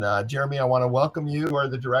Jeremy, I want to welcome you. You are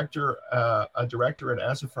the director at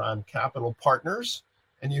Azafran Capital Partners,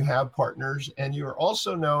 and you have partners. And you are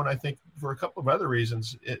also known, I think, for a couple of other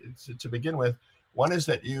reasons. To begin with, one is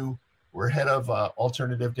that you were head of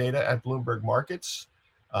alternative data at Bloomberg Markets,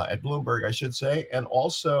 at Bloomberg, I should say, and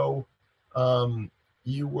also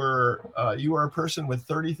you were a person with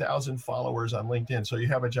 30,000 followers on LinkedIn. So you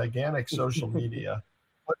have a gigantic social media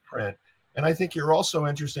footprint. And I think you're also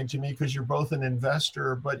interesting to me because you're both an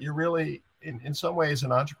investor, but you're really, in some ways,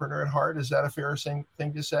 an entrepreneur at heart. Is that a fair thing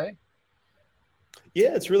to say?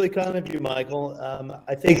 Yeah, it's really kind of you, Michael.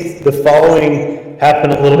 I think the following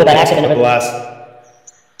happened a little bit accident over the last.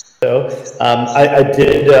 So I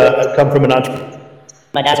did come from an entrepreneur.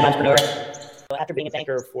 My dad's an entrepreneur. So after being a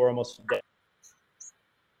banker for almost a decade,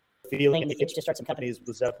 feeling the itch to start some companies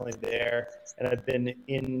was definitely there, and I've been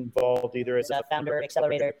involved either as a founder,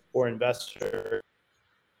 accelerator, or investor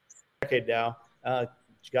a decade now.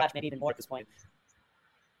 Gosh, maybe even more at this point.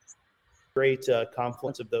 Great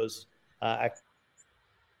confluence of those.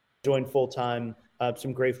 Joined full time.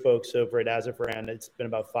 Some great folks over at Azafran. It's been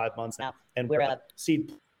about 5 months now, and we're a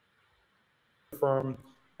seed firm.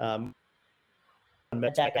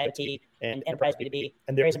 MedTech, IoT, and enterprise B2B.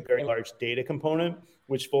 And there is a very large data component,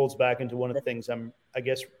 which folds back into one of the things I'm, I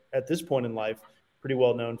guess, at this point in life, pretty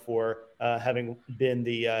well known for, having been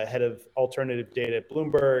the head of alternative data at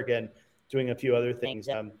Bloomberg and doing a few other things.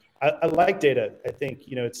 I like data. I think,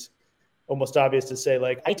 it's almost obvious to say,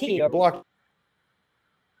 like, IT or block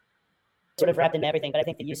sort of wrapped into everything, but I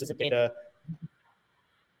think the uses of data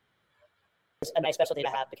is a nice specialty to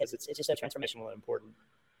have because it's just so transformational and important.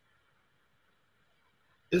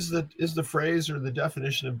 Is the phrase or the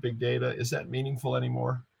definition of big data, is that meaningful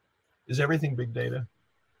anymore? Is everything big data?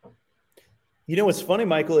 What's funny,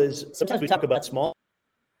 Michael, is sometimes we talk about small.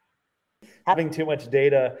 Having too much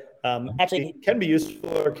data actually can be useful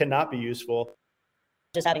or cannot be useful.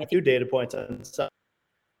 Just having a few data points on some.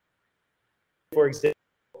 For example,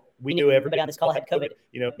 we knew everybody on this call had COVID.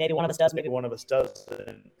 Maybe one of us does, maybe one of us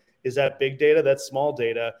doesn't. Is that big data? That's small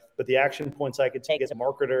data. But the action points I could take as a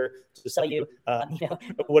marketer to sell you,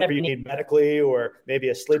 whatever you need medically, or maybe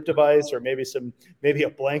a sleep device, or maybe a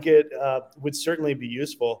blanket would certainly be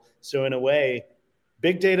useful. So in a way,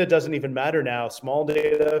 big data doesn't even matter now. Small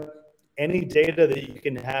data, any data that you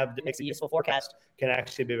can have that makes a useful forecast can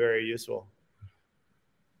actually be very useful.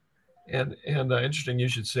 And interesting you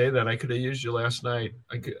should say that. I could have used you last night.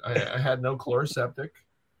 I had no chloroseptic.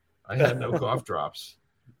 I had no cough drops.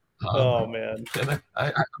 Oh man! And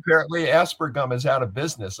apparently Aspergum is out of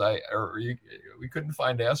business. We couldn't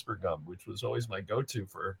find Aspergum, which was always my go-to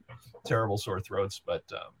for terrible sore throats. But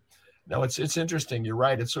no, it's interesting. You're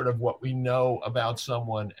right. It's sort of what we know about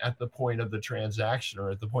someone at the point of the transaction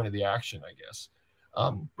or at the point of the action, I guess.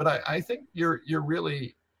 But I think you're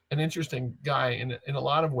really an interesting guy in a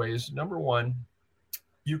lot of ways. Number one,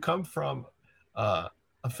 you come from a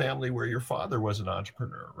family where your father was an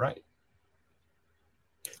entrepreneur, right?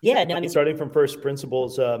 Yeah, no, I mean, starting from first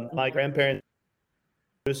principles, my grandparents,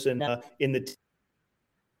 and over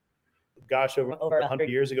 100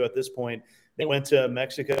 years ago at this point, they went to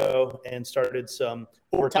Mexico and started some,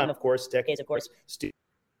 over time, of course, decades, of course,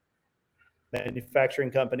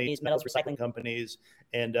 manufacturing companies, metals recycling companies,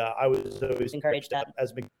 and I was always encouraged to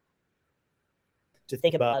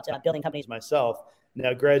think about building companies myself.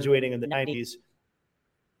 Now, graduating in the 90s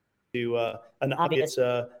to an obvious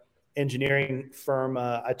engineering firm.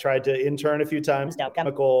 I tried to intern a few times, Dow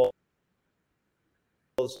Chemical,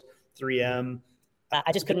 3M.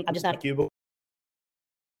 I just couldn't, I'm just not a cubicle.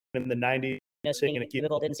 In the 90s, sitting in a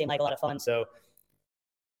cubicle didn't seem like a lot of fun. So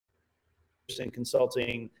in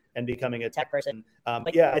consulting and becoming a tech person.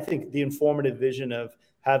 But yeah, I think the informative vision of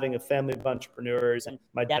having a family of entrepreneurs, and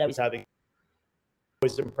my dad always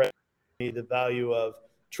impressed me the value of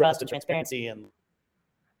trust and transparency and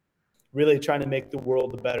really trying to make the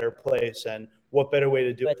world a better place. And what better way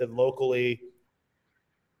to do it than locally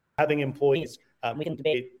having employees. We can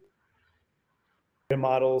debate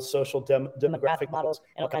models, social demographic models,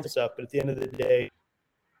 and all kinds of stuff. But at the end of the day,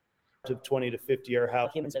 of 20 to 50 are how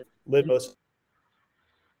humans have lived most.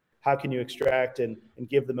 How can you extract and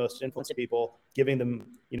give the most influence to people, giving them,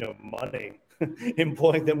 money,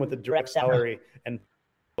 employing them with a direct salary and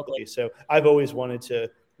locally. So I've always wanted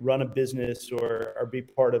to run a business or be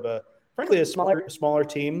part of frankly, a smaller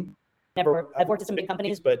team. I've worked at some big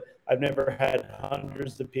companies, but I've never had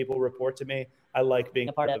hundreds of people report to me. I like being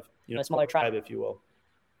a part of, a smaller tribe, if you will.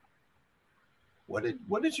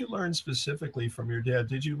 What did you learn specifically from your dad?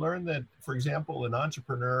 Did you learn that, for example, an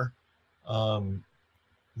entrepreneur,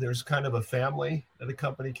 there's kind of a family that a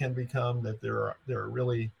company can become, that there are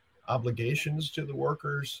really obligations to the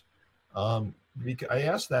workers? I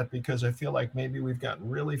ask that because I feel like maybe we've gotten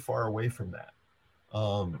really far away from that.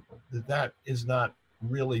 That is not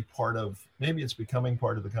really part of, maybe it's becoming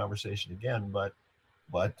part of the conversation again, but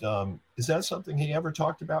is that something he ever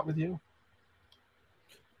talked about with you?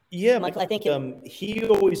 Yeah, Michael, I think he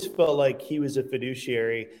always felt like he was a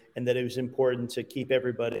fiduciary and that it was important to keep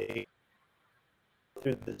everybody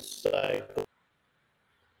through the cycle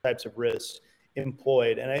types of risks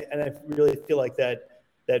employed. And I really feel like that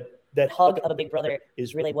hug of a big brother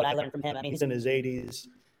is really what I learned from him. I mean, he's in his 80s.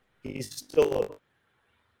 He's still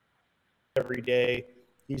every day.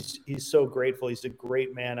 He's so grateful. He's a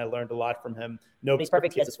great man. I learned a lot from him. Nobody's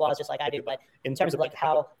perfect. He has his flaws just like I do. But in terms of like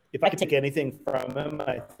how, if I could take anything from him,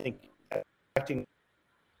 I think acting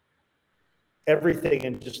everything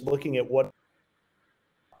and just looking at what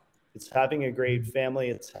it's having a great family,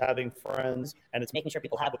 it's having friends, and it's making sure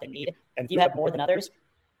people have what they need. And if you have more than others,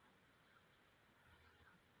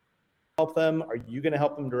 help them. Are you going to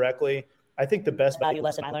help them directly? I think the best value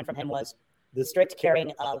lesson I learned from him was the strict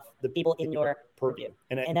caring of the people in your purview.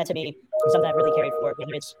 And that to me is something I've really carried forward,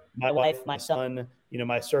 whether it's my wife, my son,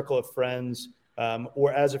 my circle of friends,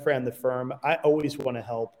 or as a friend, the firm. I always want to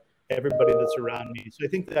help everybody that's around me. So I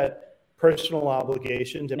think that personal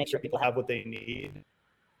obligation to make sure people have what they need,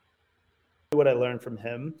 what I learned from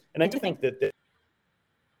him. And I do think that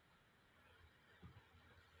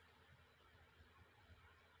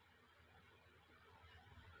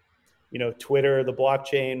Twitter, the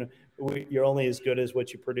blockchain, you're only as good as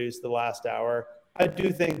what you produce the last hour. I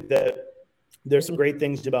do think that there's some great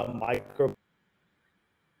things about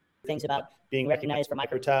being recognized for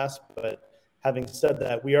micro tasks. But having said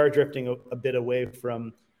that, we are drifting a bit away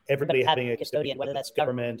from everybody having a custodian, whether that's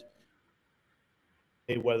government,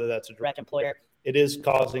 whether that's a direct employer. It is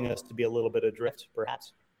causing us to be a little bit adrift,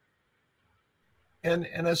 perhaps. And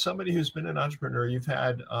as somebody who's been an entrepreneur, you've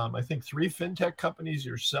had, I think, 3 fintech companies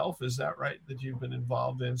yourself. Is that right? That you've been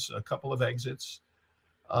involved in a couple of exits.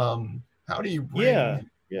 How do you bring?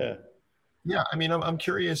 Yeah. I mean, I'm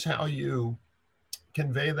curious how you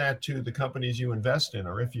convey that to the companies you invest in,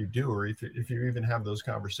 or if you do, or if you even have those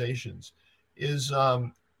conversations. Is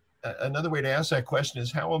another way to ask that question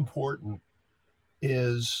is how important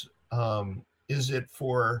is it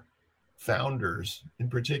for founders in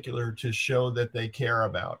particular to show that they care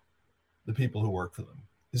about the people who work for them?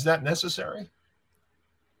 Is that necessary?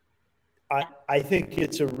 I think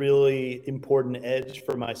it's a really important edge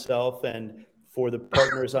for myself and for the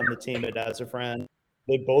partners on the team at Azafran.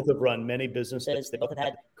 They both have run many businesses. They both have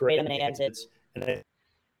had great M&A exits. And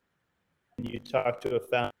you talk to a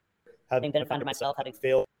founder, having been a founder myself, having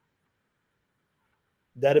failed,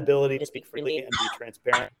 that ability to speak freely and be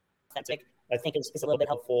transparent, authentic, I think is a little bit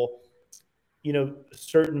helpful.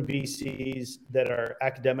 Certain VCs that are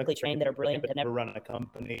academically trained, that are brilliant, but have never run a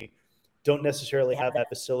company, don't necessarily have that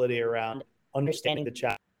facility around understanding the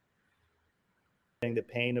challenge, the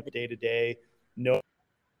pain of the day-to-day, knowing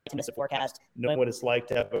to miss a forecast, knowing what it's like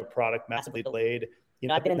to have a product massively delayed.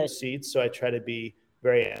 I've been in those seats, so I try to be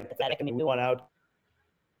very empathetic. I mean, we want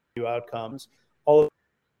outcomes. All of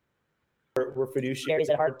we're fiduciaries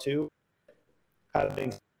at heart too. How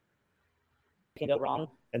things can go wrong.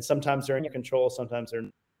 And sometimes they're in your control, sometimes they're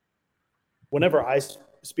not. Whenever I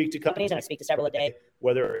speak to companies, and I speak to several a day,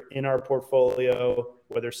 whether in our portfolio,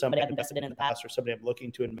 whether somebody I've invested in the past or somebody I'm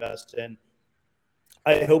looking to invest in,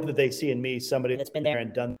 I hope that they see in me somebody that's been there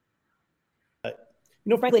and done that.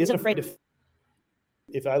 Frankly, isn't afraid to.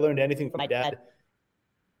 If I learned anything from my dad,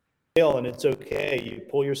 fail, and it's okay. You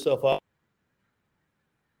pull yourself up,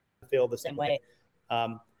 fail the same way,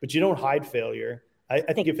 but you don't hide failure.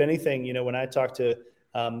 I think if anything, when I talk to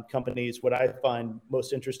companies, what I find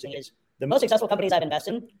most interesting is the most successful companies I've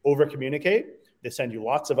invested in over-communicate. They send you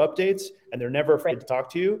lots of updates, and they're never afraid to talk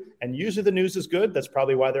to you. And usually the news is good. That's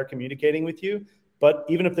probably why they're communicating with you. But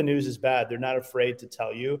even if the news is bad, they're not afraid to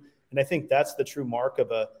tell you. And I think that's the true mark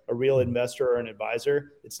of a real investor or an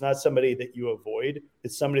advisor. It's not somebody that you avoid.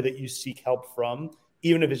 It's somebody that you seek help from,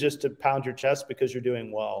 even if it's just to pound your chest because you're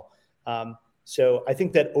doing well. So I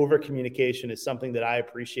think that over-communication is something that I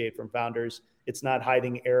appreciate from founders. It's not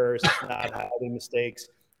hiding errors. It's not hiding mistakes,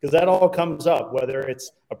 because that all comes up, whether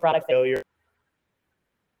it's a product failure,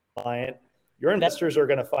 client. Your investors are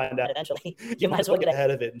going to find out eventually. You might as well get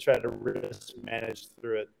ahead of it and try to risk manage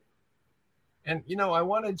through it. And,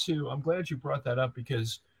 I'm glad you brought that up,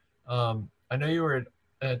 because I know you were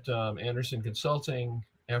at Anderson Consulting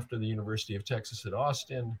after the University of Texas at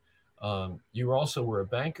Austin. You also were a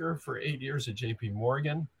banker for 8 years at JP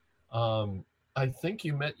Morgan. I think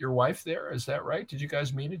you met your wife there. Is that right? Did you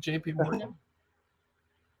guys meet at JP Morgan?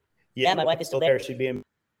 Yeah, my wife is still there. She'd be in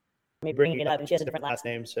me bringing it up, and she has a different last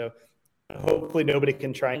name, so hopefully nobody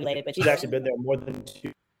can try and relate it. But she's actually been there more than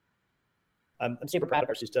 2. I'm super proud of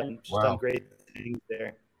her. She's done great things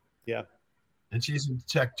there. Yeah, and she's in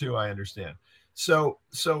tech too, I understand. So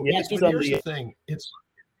yeah, she's here's the thing: it's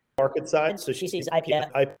market side. So she sees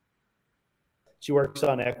IPF. She works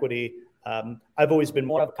on equity. I've always been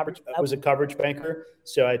more of a coverage. I was a coverage banker,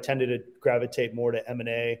 so I tended to gravitate more to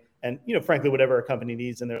M&A, and frankly, whatever a company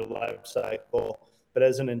needs in their life cycle. But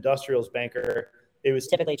as an industrials banker, it was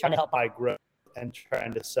typically trying to help buy growth and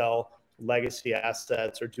trying to sell legacy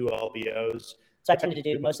assets or do LBOs. So I tended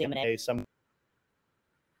to do mostly M&A. Some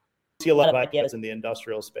see a lot of IPOs in the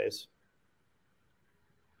industrial space.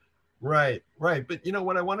 Right. But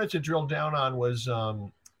what I wanted to drill down on was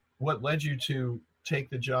what led you to take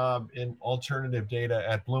the job in alternative data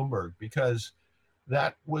at Bloomberg, because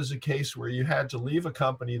that was a case where you had to leave a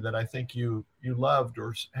company that I think you loved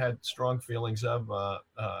or had strong feelings of.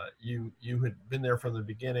 You had been there from the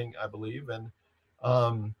beginning, I believe,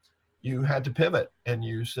 and you had to pivot, and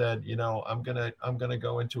you said, I'm gonna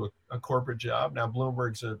go into a corporate job. Now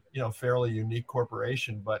Bloomberg's a fairly unique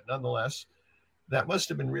corporation, but nonetheless, that must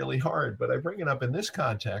have been really hard. But I bring it up in this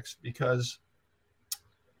context because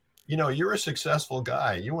you're a successful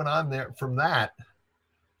guy. You went on there from that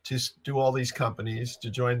to do all these companies, to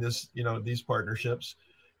join these partnerships.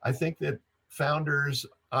 I think that founders,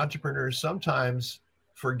 entrepreneurs sometimes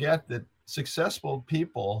forget that successful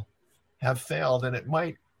people have failed, and it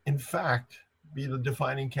might, in fact, be the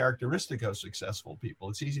defining characteristic of successful people.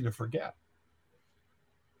 It's easy to forget.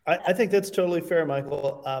 I think that's totally fair,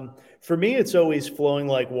 Michael. For me, it's always flowing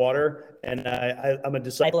like water, and I'm a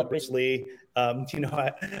disciple of Bruce Lee.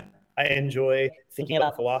 I enjoy thinking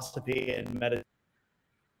about philosophy and meditation.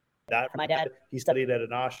 That for my dad, he studied at an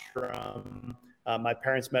ashram. My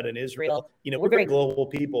parents met in Israel. We're very global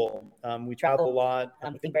people. We travel a lot.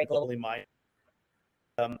 We think very globally minded.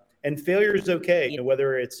 And failure is okay.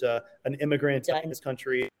 Whether it's an immigrant in this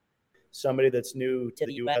country, somebody that's new to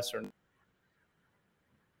the U.S. or not.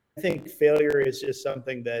 I think failure is just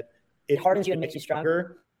something that it hardens you and makes you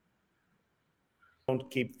stronger.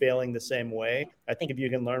 Don't keep failing the same way. I think if you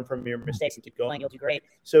can learn from your mistakes and keep going, you'll do great.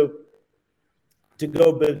 So to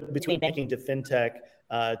go between banking to fintech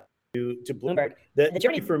to Bloomberg, the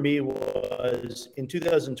journey for me was in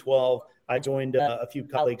 2012. I joined a few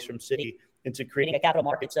colleagues from Citi into creating a capital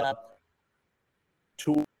markets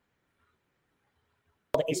tool,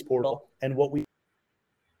 the ACE portal. And what we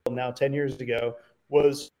now 10 years ago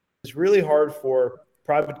was really hard for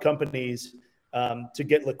private companies to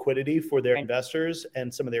get liquidity for their investors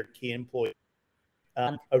and some of their key employees.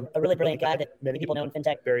 A really brilliant guy that many people know in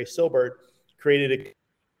fintech, Barry Silbert, created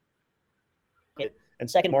and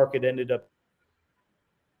Second Market ended up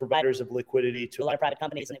providers of liquidity to a lot of private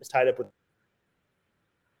companies, and it was tied up with.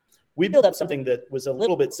 We built up something that was a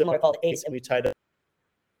little bit similar called ACE, and we tied up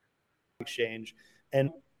exchange.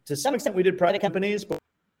 And to some extent, we did private companies, but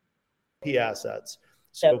assets.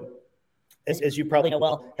 So as you probably know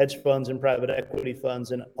well, hedge funds and private equity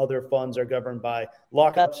funds and other funds are governed by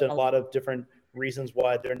lockups and a lot of different reasons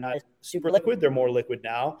why they're not super liquid. They're more liquid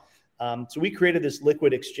now. So we created this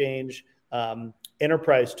liquid exchange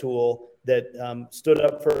enterprise tool that stood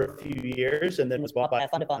up for a few years and then was bought by a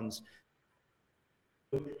fund of funds.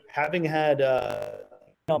 Having had a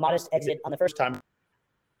modest exit on the first time,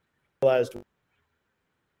 I realized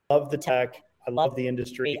I love the tech, I love the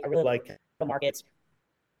industry, I really like the markets.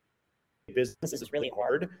 Business is really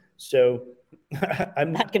hard. So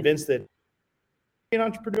I'm not convinced that an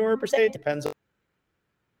entrepreneur per se. It depends on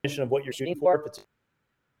the mission of what you're shooting for. If it's a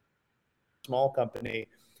small company,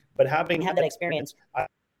 but having had that experience, I'm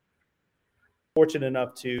fortunate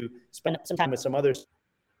enough to spend some time with some others.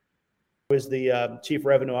 I was the chief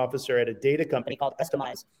revenue officer at a data company called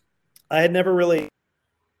Estimize. I had never really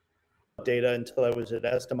data until I was at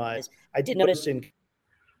Estimize. I did notice in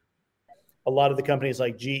a lot of the companies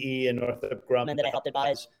like GE and Northrop Grumman that I helped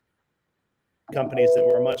advise, companies that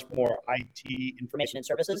were much more IT information and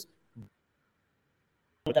services,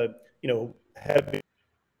 with a heavy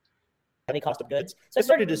cost of goods. So I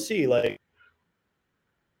started to see like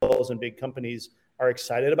and big companies are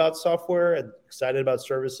excited about software and excited about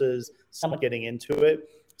services, somewhat getting into it.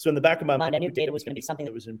 So in the back of my mind, I knew data was going to be something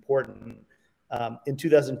that was important. In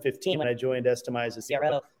 2015, when I joined Estimize as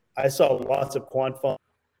CRO, I saw lots of quant funds,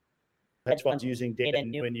 hedge funds using data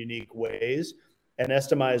in new and unique ways. And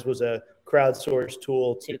Estimize was a crowdsourced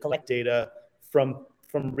tool to collect data from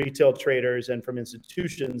retail traders and from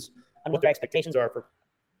institutions on what their expectations are for.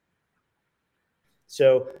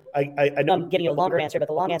 So I know I'm getting a longer answer, but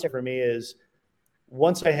the long answer for me is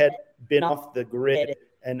once I had been off the grid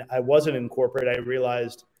and I wasn't in corporate, I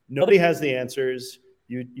realized nobody has the answers.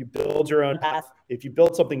 You build your own path. If you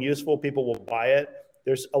build something useful, people will buy it.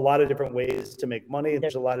 There's a lot of different ways to make money.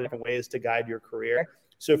 There's a lot of different ways to guide your career.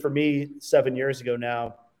 So for me, 7 years ago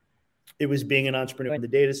now, it was being an entrepreneur in the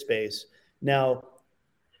data space. Now,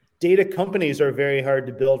 data companies are very hard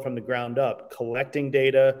to build from the ground up. Collecting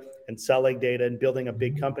data and selling data and building a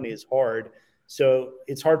big company is hard. So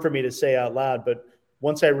it's hard for me to say out loud, but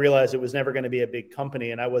once I realized it was never going to be a big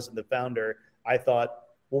company and I wasn't the founder, I thought,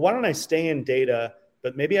 well, why don't I stay in data,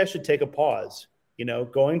 but maybe I should take a pause.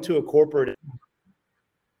 Going to a corporate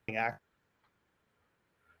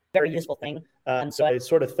very useful thing. So I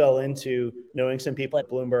sort of fell into knowing some people at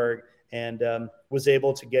Bloomberg and was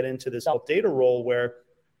able to get into this data role where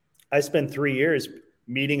I spent 3 years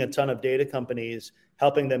meeting a ton of data companies,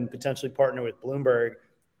 helping them potentially partner with Bloomberg.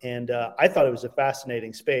 And I thought it was a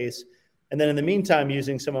fascinating space. And then in the meantime,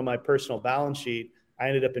 using some of my personal balance sheet, I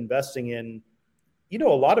ended up investing in, a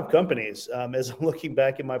lot of companies. As I'm looking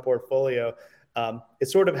back in my portfolio, it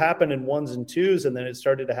sort of happened in ones and twos, and then it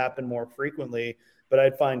started to happen more frequently. But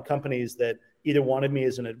I'd find companies that either wanted me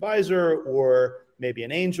as an advisor or maybe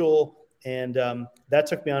an angel. And that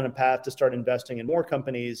took me on a path to start investing in more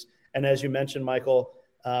companies. And as you mentioned, Michael,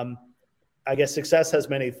 I guess success has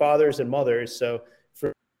many fathers and mothers. So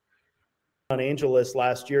for on AngelList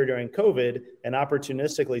last year during COVID and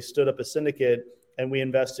opportunistically stood up a syndicate, and we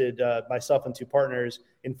invested, myself and two partners,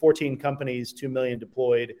 in 14 companies, 2 million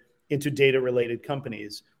deployed into data-related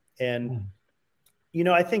companies. And,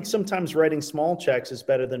 I think sometimes writing small checks is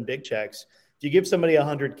better than big checks. If you give somebody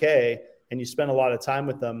 $100K and you spend a lot of time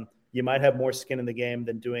with them, you might have more skin in the game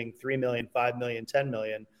than doing 3 million, 5 million, 10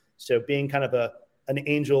 million. So being kind of an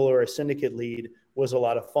angel or a syndicate lead was a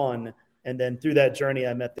lot of fun. And then through that journey,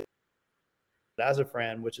 I met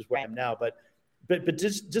Azafran, which is where I am now. But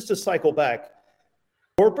just to cycle back,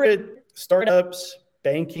 corporate, startups,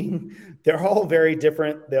 banking, they're all very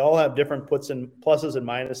different. They all have different pluses and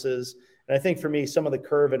minuses. And I think for me, some of the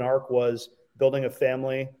curve and arc was building a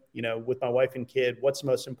family, with my wife and kid. What's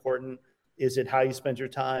most important? Is it how you spend your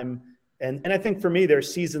time? And I think for me,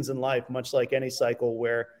 there's seasons in life, much like any cycle,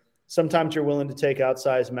 where sometimes you're willing to take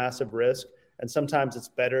outsized massive risk, and sometimes it's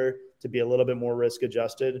better to be a little bit more risk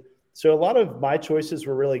adjusted. So a lot of my choices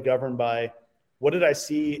were really governed by what did I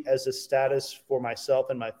see as a status for myself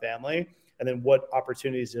and my family, and then what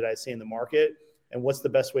opportunities did I see in the market, and what's the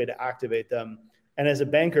best way to activate them. And as a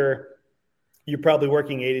banker, you're probably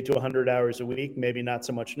working 80 to 100 hours a week, maybe not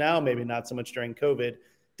so much now, maybe not so much during COVID.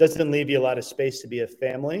 Doesn't leave you a lot of space to be a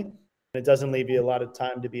family. And it doesn't leave you a lot of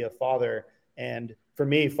time to be a father. And for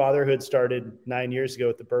me, fatherhood started 9 years ago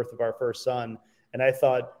at the birth of our first son. And I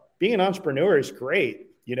thought being an entrepreneur is great.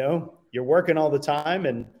 You're working all the time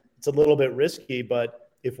and it's a little bit risky,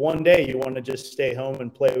 but if one day you want to just stay home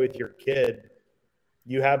and play with your kid,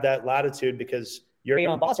 you have that latitude because you're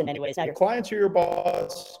your own boss in many ways. Now your clients are your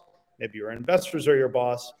boss. Maybe your investors are your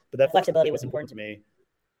boss, but that flexibility was important to me.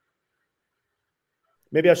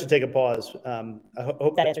 Maybe I should take a pause. I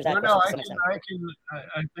hope that answers that question.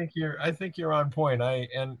 I think you're on point.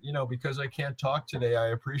 Because I can't talk today, I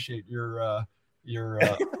appreciate your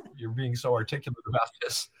being so articulate about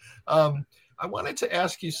this. I wanted to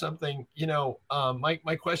ask you something.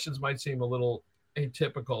 My questions might seem a little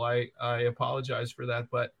atypical. I apologize for that,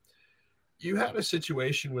 but you had a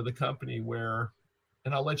situation with a company where,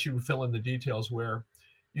 and I'll let you fill in the details, where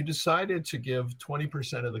you decided to give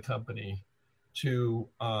 20% of the company to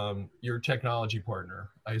your technology partner,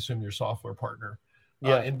 I assume your software partner,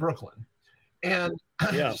 in Brooklyn. And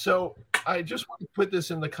so I just want to put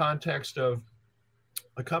this in the context of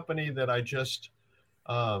a company that I just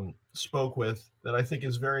spoke with that I think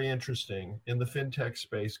is very interesting in the fintech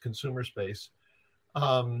space, consumer space.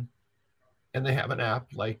 And they have an app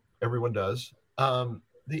like everyone does.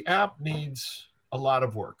 The app needs a lot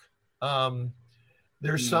of work.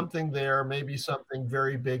 There's something there, maybe something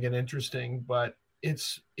very big and interesting, but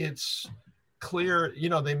it's clear,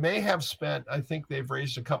 they may have spent, I think they've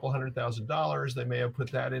raised a couple $100,000. They may have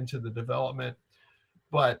put that into the development,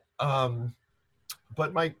 but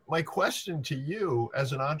my question to you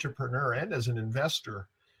as an entrepreneur and as an investor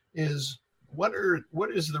is what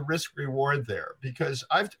is the risk reward there? Because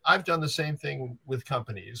I've done the same thing with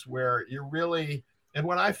companies where you're really, and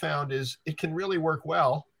what I found is it can really work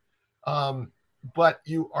well, but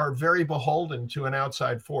you are very beholden to an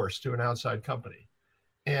outside force, to an outside company.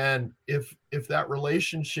 And if that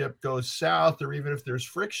relationship goes south, or even if there's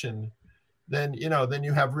friction, then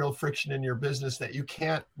you have real friction in your business that you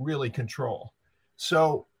can't really control.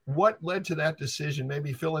 So what led to that decision?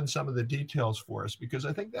 Maybe fill in some of the details for us, because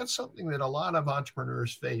I think that's something that a lot of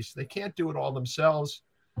entrepreneurs face. They can't do it all themselves.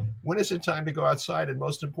 when is it time to go outside? And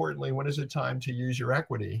most importantly, when is it time to use your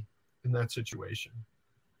equity in that situation?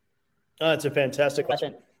 That's a fantastic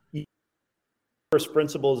question. First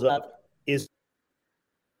principles of is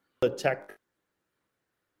the tech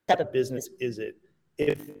type of business is it?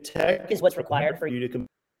 If tech is what's required for you to compete,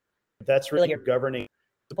 that's really your governing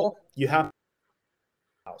principle. You have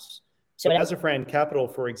house. So at Azafran Capital,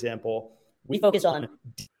 for example, we focus on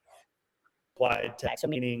applied tech, so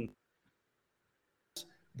meaning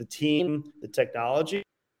the team, the technology,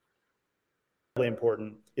 really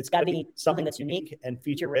important. It's got to be something that's unique and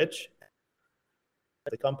feature rich.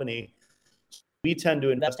 The company, we tend to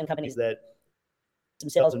invest in companies that some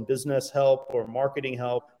sales and business help or marketing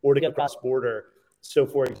help or to go cross border. So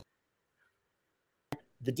for example,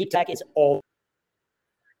 the deep tech is all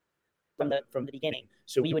from the beginning.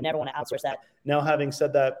 So we would never want to outsource that. Now, having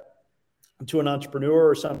said that, to an entrepreneur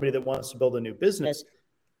or somebody that wants to build a new business,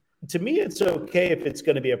 to me, it's okay if it's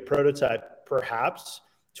going to be a prototype, perhaps,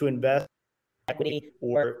 to invest equity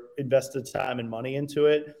or invest the time and money into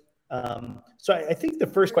it. So I think the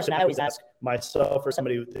first question I always ask myself or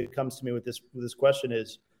somebody that comes to me with this question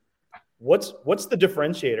is, what's the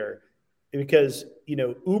differentiator? Because, you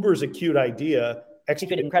know, Uber's a cute idea,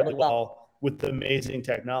 executed incredibly well with amazing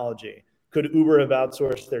technology. Could Uber have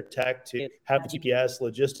outsourced their tech to have GPS,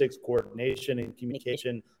 logistics, coordination, and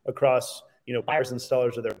communication across, you know, buyers and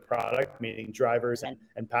sellers of their product, meaning drivers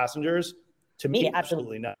and passengers? To me,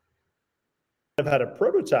 absolutely not. I've had a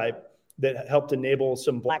prototype that helped enable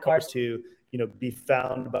some black cars to, you know, be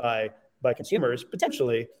found by consumers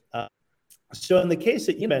potentially. So in the case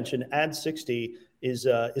that you mentioned, Ad60 is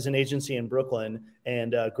an agency in Brooklyn,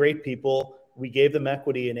 and great people. We gave them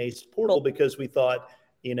equity in Ace Portal because we thought,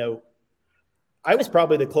 you know, I was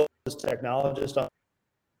probably the closest technologist on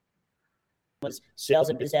was sales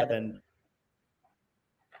and biz dev and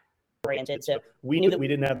oriented. So we knew that we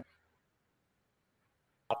didn't have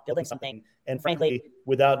building something, and frankly,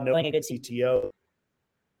 without knowing a good CTO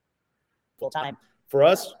full time, for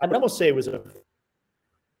us, I would almost say it was a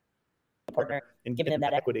partner and giving them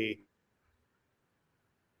that equity.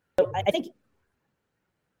 So I think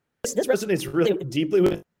this resonates really deeply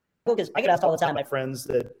with, because I get asked all the time by friends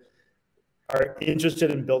that are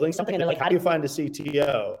interested in building something, and they're like, how do you find a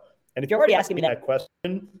CTO? And if you're already asking me that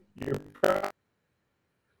question, you're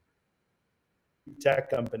tech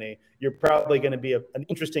company, you're probably going to be an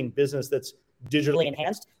interesting business that's digitally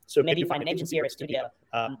enhanced. So maybe you find an agency or a studio.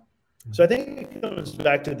 So I think it comes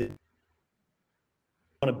back to the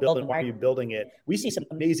want to build and why are you building it? We see some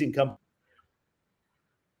amazing companies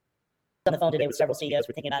on the phone today with several CEOs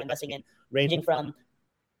we're thinking about investing in, ranging from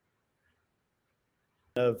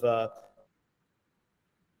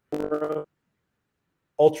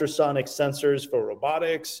ultrasonic sensors for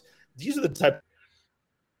robotics. These are the type.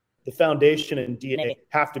 The foundation and DNA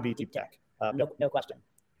have to be deep tech. No question.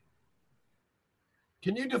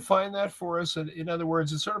 Can you define that for us? In other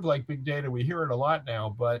words, it's sort of like big data. We hear it a lot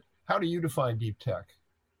now, but how do you define deep tech?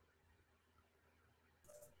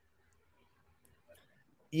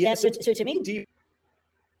 Yeah, so to me, deep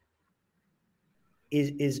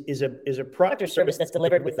is a product or service that's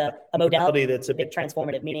delivered with a modality that's a bit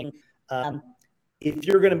transformative. Meaning, if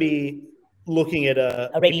you're going to be looking at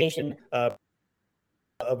a radiation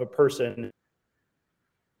of a person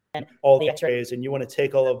and all the x-rays, and you want to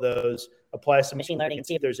take all of those, apply some machine learning and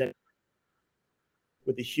see if there's any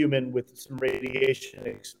with the human with some radiation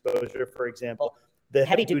exposure, for example, the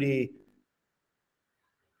heavy duty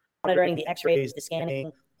monitoring, the x-rays, the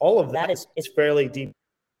scanning, all of that is fairly deep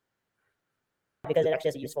because it actually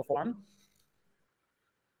has a useful form.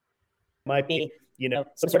 Might be, you know,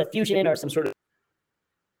 some sort of fusion or some sort of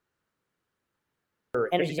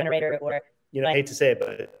energy generator, or, you know, I hate to say it,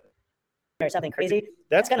 but or something crazy.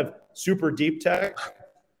 That's kind of super deep tech.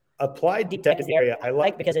 Applied deep tech is the area I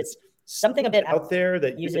like because it's something a bit out there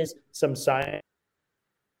that uses some science.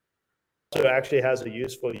 So it actually has a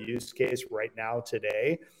useful use case right now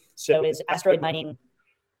today. So is asteroid mining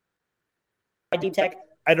deep tech?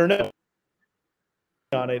 I don't know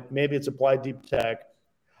on it. Maybe it's applied deep tech.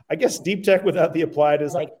 I guess deep tech without the applied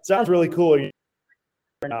is like, sounds really cool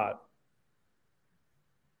or not.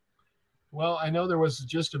 Well, I know there was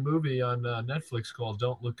just a movie on Netflix called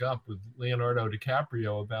Don't Look Up with Leonardo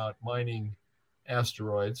DiCaprio about mining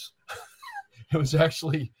asteroids. It was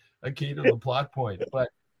actually a key to the plot point, but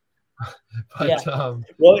yeah.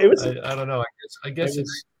 Well, it was. I don't know. I guess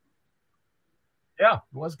it's. Yeah,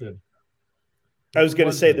 it was good. I was going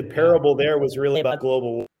to say the parable there was really about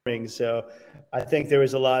global warming. So I think there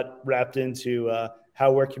was a lot wrapped into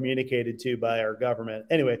how we're communicated to by our government.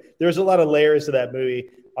 Anyway, there's a lot of layers to that movie.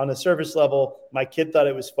 On a surface level, my kid thought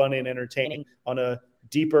it was funny and entertaining. On a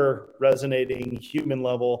deeper, resonating, human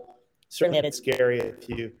level. Certainly, it's scary if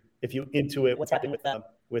you intuit what's happening with them,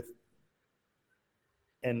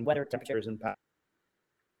 and weather temperatures and power.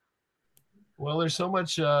 Well, there's so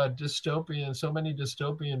much dystopian, so many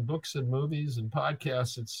dystopian books and movies and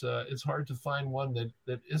podcasts. It's hard to find one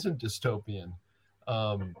that isn't dystopian.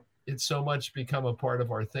 It's so much become a part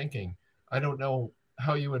of our thinking. I don't know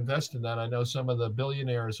how you invest in that. I know some of the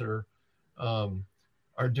billionaires are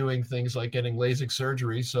doing things like getting LASIK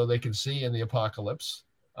surgery so they can see in the apocalypse,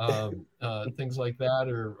 things like that,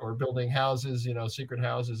 or building houses, secret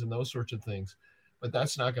houses and those sorts of things. But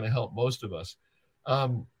that's not going to help most of us.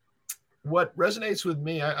 What resonates with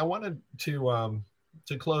me, I wanted to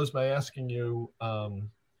close by asking you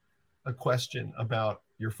a question about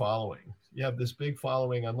your following. You have this big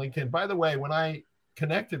following on LinkedIn. By the way, when I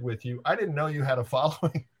connected with you, I didn't know you had a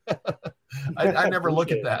following. I never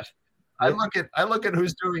look at that. I look at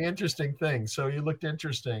who's doing interesting things. So you looked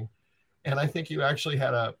interesting, and I think you actually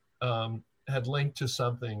had had linked to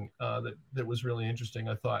something that was really interesting,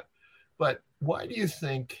 I thought. But why do you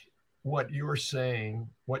think what you're saying,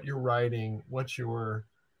 what you're writing, what you're,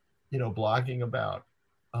 blogging about,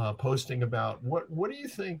 posting about, what do you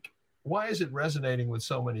think? Why is it resonating with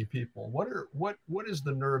so many people? What is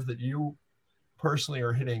the nerve that you personally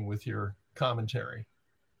are hitting with your commentary?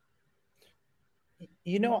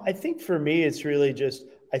 I think for me, it's really just,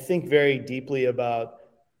 I think very deeply about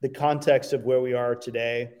the context of where we are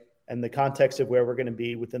today and the context of where we're going to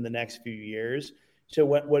be within the next few years. So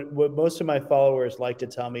what most of my followers like to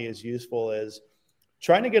tell me is useful is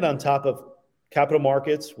trying to get on top of capital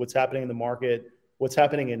markets, what's happening in the market, what's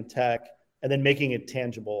happening in tech, and then making it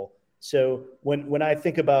tangible. So when I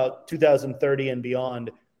think about 2030 and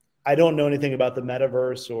beyond, I don't know anything about the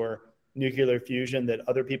metaverse or nuclear fusion that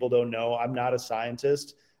other people don't know. I'm not a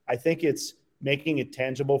scientist. I think it's making it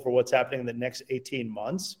tangible for what's happening in the next 18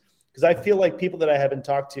 months. Because I feel like people that I haven't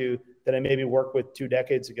talked to that I maybe worked with 2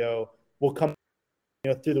 decades ago will come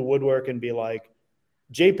through the woodwork and be like,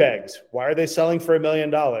 JPEGs, why are they selling for $1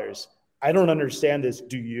 million? I don't understand this.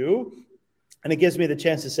 Do you? And it gives me the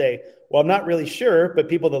chance to say, well, I'm not really sure, but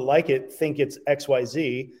people that like it think it's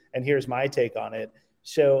XYZ, and here's my take on it.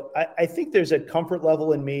 So I think there's a comfort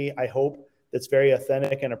level in me, I hope, that's very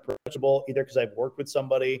authentic and approachable, either because I've worked with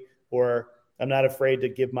somebody or I'm not afraid to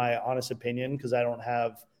give my honest opinion because I don't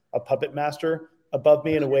have a puppet master above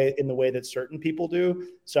me in the way that certain people do.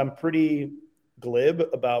 So I'm pretty glib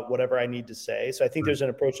about whatever I need to say. So I think there's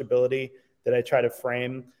an approachability that I try to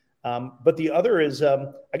frame. But the other is, I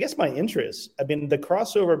guess, my interests. I mean, the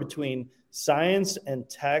crossover between science and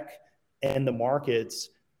tech and the markets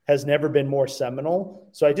has never been more seminal.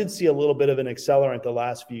 So I did see a little bit of an accelerant the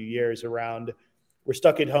last few years around we're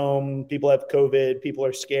stuck at home, people have COVID, people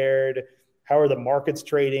are scared. How are the markets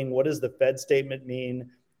trading? What does the Fed statement mean?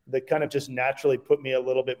 That kind of just naturally put me a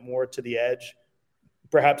little bit more to the edge,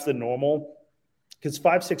 perhaps than normal. Because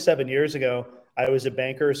 5, 6, 7 years ago, I was a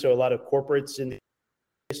banker, so a lot of corporates in the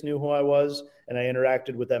space knew who I was, and I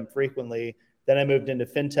interacted with them frequently. Then I moved into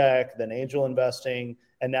fintech, then angel investing,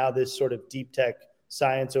 and now this sort of deep tech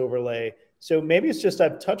science overlay. So maybe it's just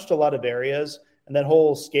I've touched a lot of areas, and that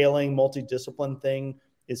whole scaling multidiscipline thing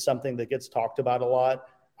is something that gets talked about a lot.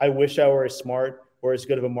 I wish I were as smart or as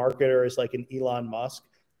good of a marketer as like an Elon Musk.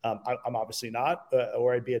 I'm obviously not,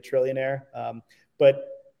 or I'd be a trillionaire. But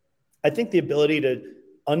I think the ability to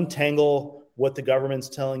untangle what the government's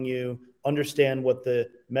telling you, understand what the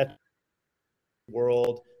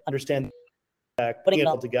world, understand putting it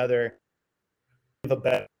all together, give a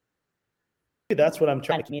better. That's what I'm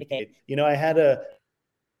trying to communicate. I had a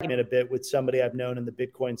bit with somebody I've known in the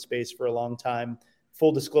Bitcoin space for a long time.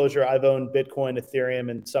 Full disclosure, I've owned Bitcoin, Ethereum,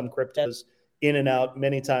 and some cryptos in and out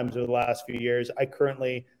many times over the last few years. I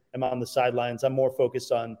currently am on the sidelines. I'm more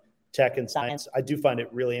focused on tech and science. I do find it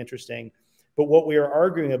really interesting. But what we were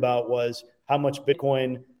arguing about was how much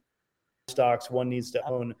Bitcoin stocks one needs to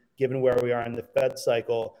own given where we are in the Fed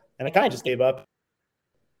cycle. And I kind of just gave up.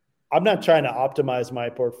 I'm not trying to optimize my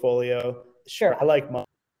portfolio. Sure, I like money.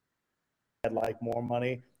 I'd like more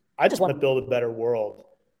money. I just want to build a better world.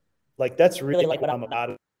 Like that's really like what I'm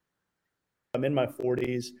about. I'm in my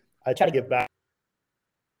 40s. I try to give back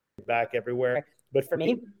everywhere. But for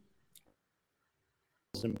me,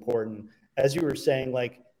 it's important. As you were saying,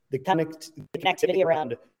 like the connectivity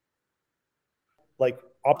around like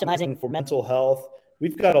optimizing for mental health.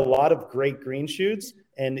 We've got a lot of great green shoots.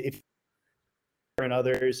 And if and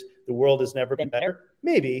others, the world has never been better.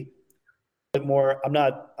 Maybe but more. I'm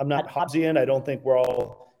not Hobbesian. I don't think we're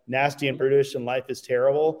all nasty and brutish and life is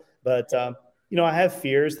terrible. But I have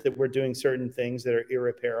fears that we're doing certain things that are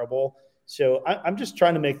irreparable. So I'm just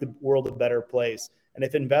trying to make the world a better place. And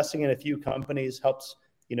if investing in a few companies helps,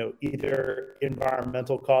 either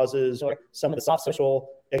environmental causes or some of the soft social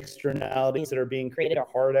externalities that are being created or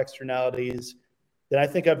hard externalities, then I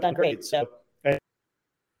think I've done great. So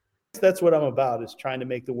that's what I'm about, is trying to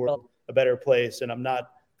make the world a better place. And I'm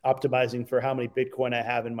not optimizing for how many Bitcoin I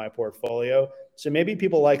have in my portfolio. So maybe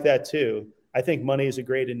people like that too. I think money is a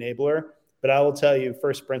great enabler, but I will tell you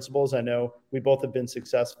first principles. I know we both have been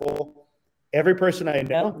successful. Every person I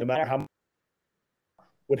know, no matter how much,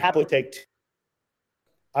 would happily take two.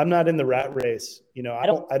 I'm not in the rat race. I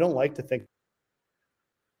don't like to think.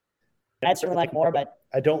 I'd certainly like more, but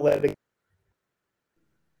I don't let it.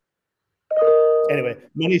 Anyway,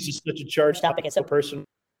 money is just such a charged topic. It's so personal,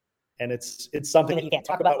 and it's something that you can't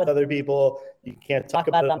talk about with other people. You can't talk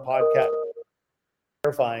about it on podcast.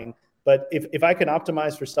 Terrifying. But if I can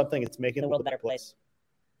optimize for something, it's making the world a better place.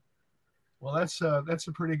 Well, that's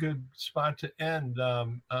a pretty good spot to end.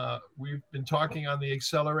 We've been talking on the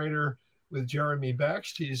accelerator with Jeremy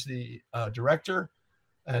Baksht. He's the director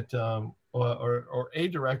at or a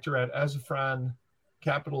director at Azafran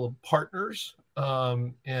Capital Partners,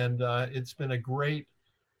 and it's been a great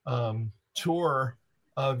tour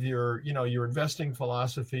of your investing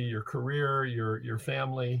philosophy, your career, your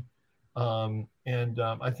family, and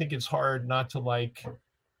I think it's hard not to like.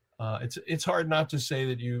 It's hard not to say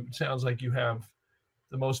that sounds like you have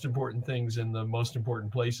the most important things in the most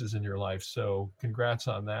important places in your life. So congrats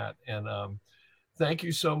on that. And thank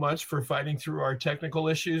you so much for fighting through our technical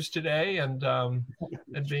issues today and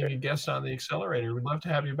being a guest on the accelerator. We'd love to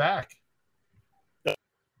have you back.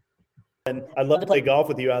 And I'd love to play golf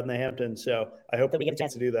with you out in the Hamptons. So I hope that we get a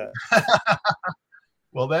chance to do that.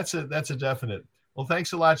 Well, that's a definite. Well,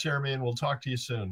 thanks a lot, Jeremy, and we'll talk to you soon.